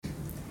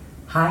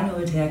Hi,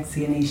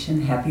 Ataxia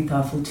Nation. Happy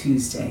Thoughtful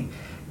Tuesday.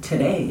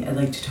 Today, I'd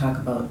like to talk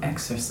about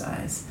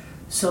exercise.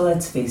 So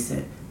let's face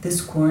it, this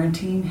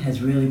quarantine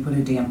has really put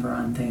a damper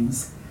on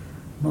things.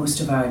 Most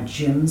of our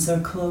gyms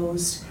are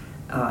closed.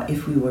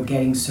 If we were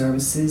getting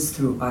services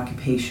through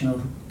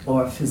occupational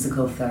or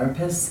physical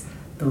therapists,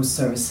 those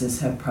services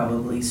have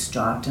probably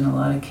stopped in a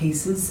lot of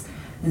cases.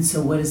 And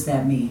so what does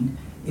that mean?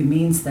 It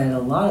means that a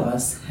lot of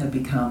us have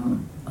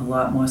become a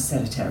lot more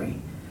sedentary.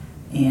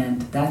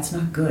 And that's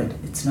not good.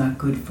 It's not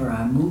good for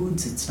our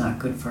moods. It's not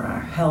good for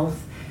our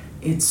health.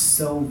 It's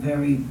so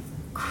very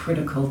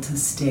critical to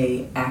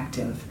stay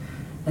active.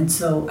 And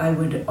so I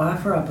would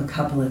offer up a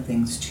couple of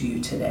things to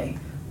you today.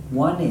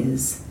 One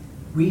is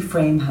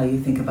reframe how you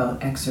think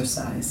about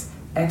exercise.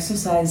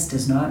 Exercise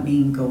does not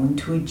mean going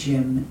to a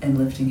gym and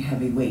lifting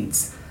heavy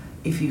weights.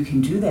 If you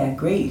can do that,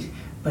 great.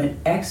 But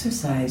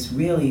exercise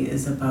really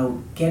is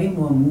about getting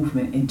more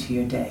movement into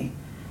your day.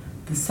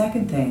 The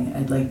second thing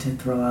I'd like to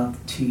throw out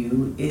to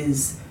you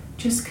is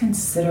just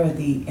consider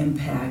the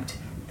impact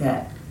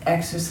that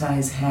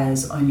exercise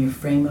has on your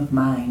frame of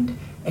mind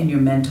and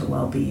your mental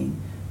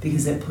well-being,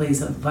 because it plays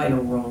a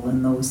vital role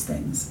in those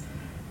things.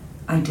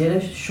 I did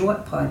a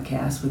short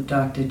podcast with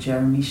Dr.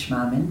 Jeremy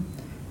Schmaman,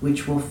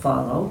 which will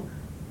follow,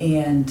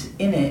 and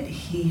in it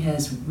he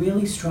has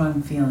really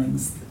strong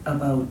feelings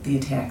about the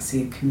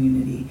ataxia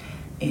community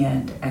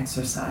and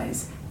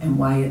exercise, and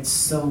why it's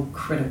so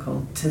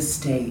critical to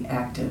stay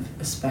active,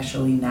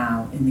 especially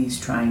now in these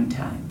trying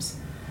times.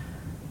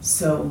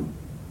 So,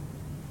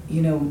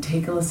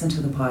 take a listen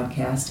to the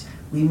podcast,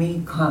 leave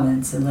me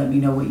comments and let me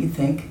know what you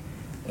think.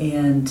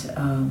 And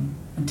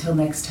until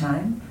next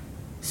time,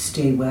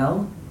 stay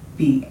well,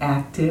 be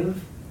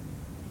active,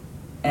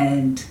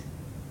 and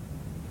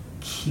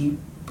keep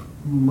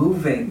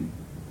moving.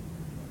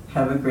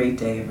 Have a great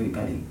day,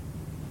 everybody.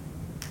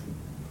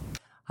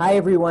 Hi,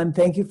 everyone.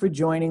 Thank you for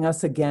joining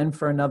us again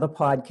for another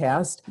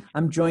podcast.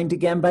 I'm joined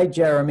again by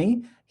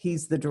Jeremy.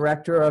 He's the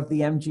director of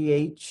the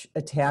MGH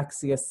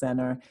Ataxia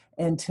Center.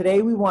 And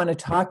today we want to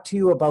talk to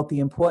you about the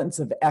importance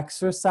of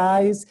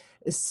exercise,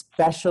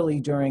 especially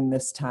during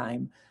this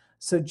time.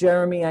 So,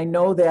 Jeremy, I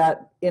know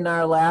that in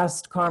our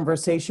last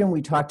conversation,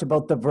 we talked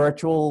about the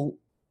virtual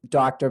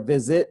doctor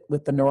visit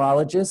with the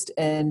neurologist.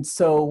 And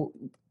so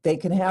they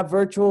can have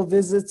virtual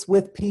visits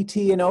with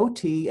PT and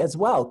OT as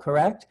well,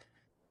 correct?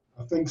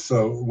 I think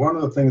so. One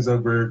of the things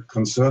that we're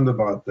concerned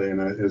about,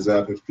 Dana, is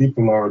that if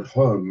people are at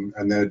home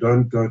and they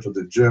don't go to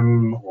the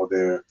gym or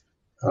their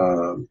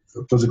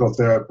physical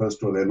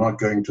therapist, or they're not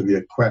going to the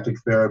aquatic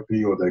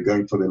therapy, or they're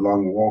going for their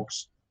long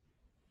walks,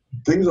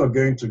 things are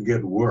going to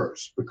get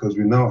worse, because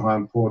we know how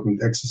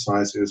important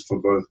exercise is for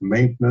both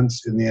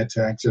maintenance in the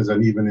ataxias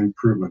and even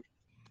improvement.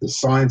 The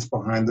science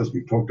behind this,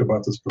 we talked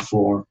about this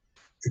before,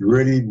 it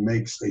really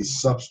makes a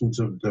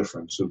substantive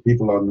difference. So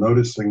people are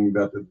noticing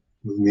that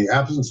in the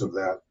absence of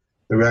that,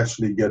 they're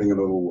actually getting a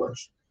little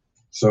worse.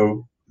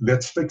 So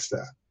let's fix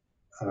that.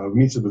 We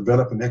need to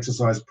develop an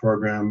exercise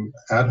program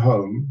at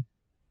home.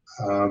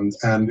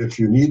 And if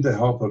you need the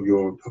help of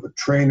a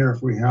trainer,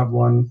 if we have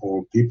one,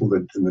 or people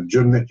that in the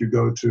gym that you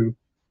go to,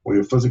 or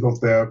your physical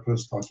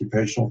therapist,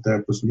 occupational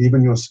therapist, and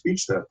even your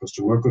speech therapist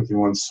to work with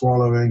you on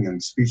swallowing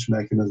and speech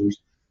mechanisms,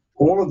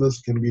 all of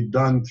this can be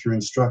done through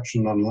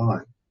instruction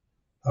online.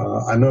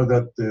 I know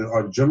that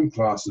our gym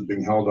class is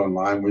being held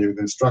online, where you have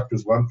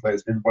instructors one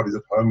place, everybody's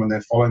at home, and they're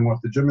following what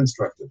the gym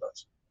instructor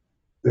does.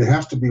 There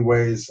have to be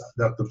ways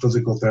that the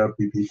physical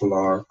therapy people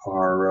are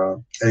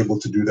able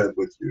to do that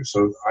with you.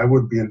 So I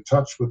would be in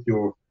touch with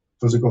your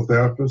physical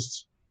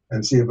therapists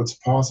and see if it's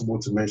possible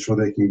to make sure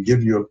they can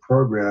give you a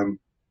program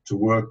to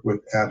work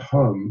with at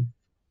home,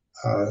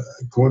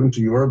 according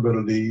to your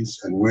abilities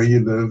and where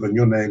you live and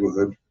your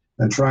neighborhood,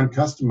 and try and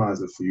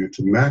customize it for you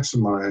to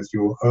maximize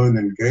your own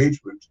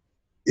engagement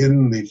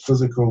in the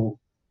physical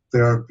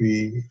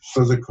therapy,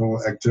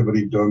 physical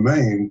activity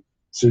domain,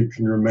 so you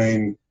can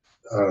remain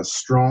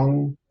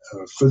strong,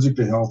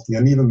 physically healthy,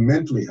 and even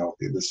mentally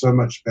healthy. There's so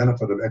much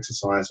benefit of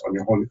exercise on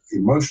your whole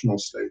emotional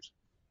state,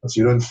 so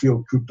you don't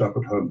feel cooped up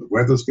at home. The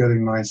weather's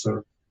getting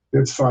nicer.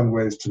 Let's find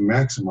ways to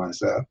maximize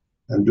that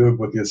and do it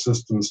with the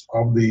assistance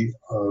of the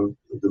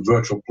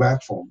virtual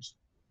platforms,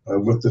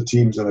 with the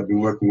teams that have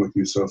been working with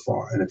you so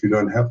far. And if you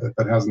don't have that,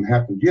 that hasn't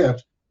happened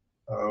yet,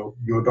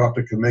 your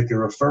doctor can make a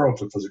referral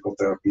to physical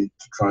therapy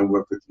to try and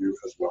work with you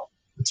as well.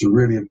 It's a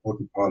really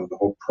important part of the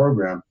whole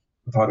program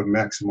of how to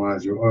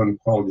maximize your own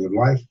quality of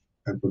life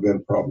and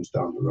prevent problems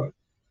down the road.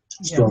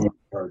 Strongly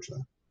encourage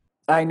that.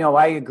 I know,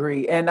 I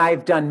agree. And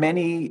I've done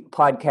many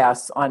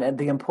podcasts on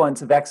the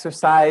importance of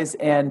exercise,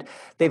 and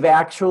they've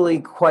actually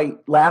quite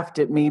laughed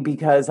at me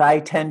because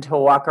I tend to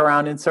walk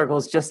around in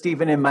circles, just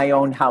even in my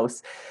own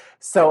house.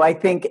 So I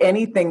think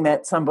anything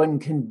that someone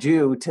can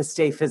do to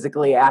stay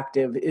physically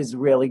active is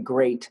really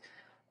great.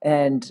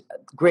 And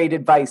great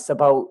advice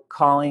about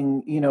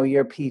calling,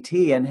 your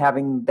PT and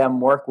having them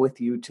work with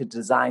you to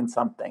design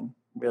something.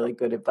 Really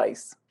good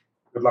advice.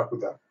 Good luck with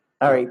that.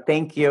 All right.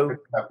 Thank you.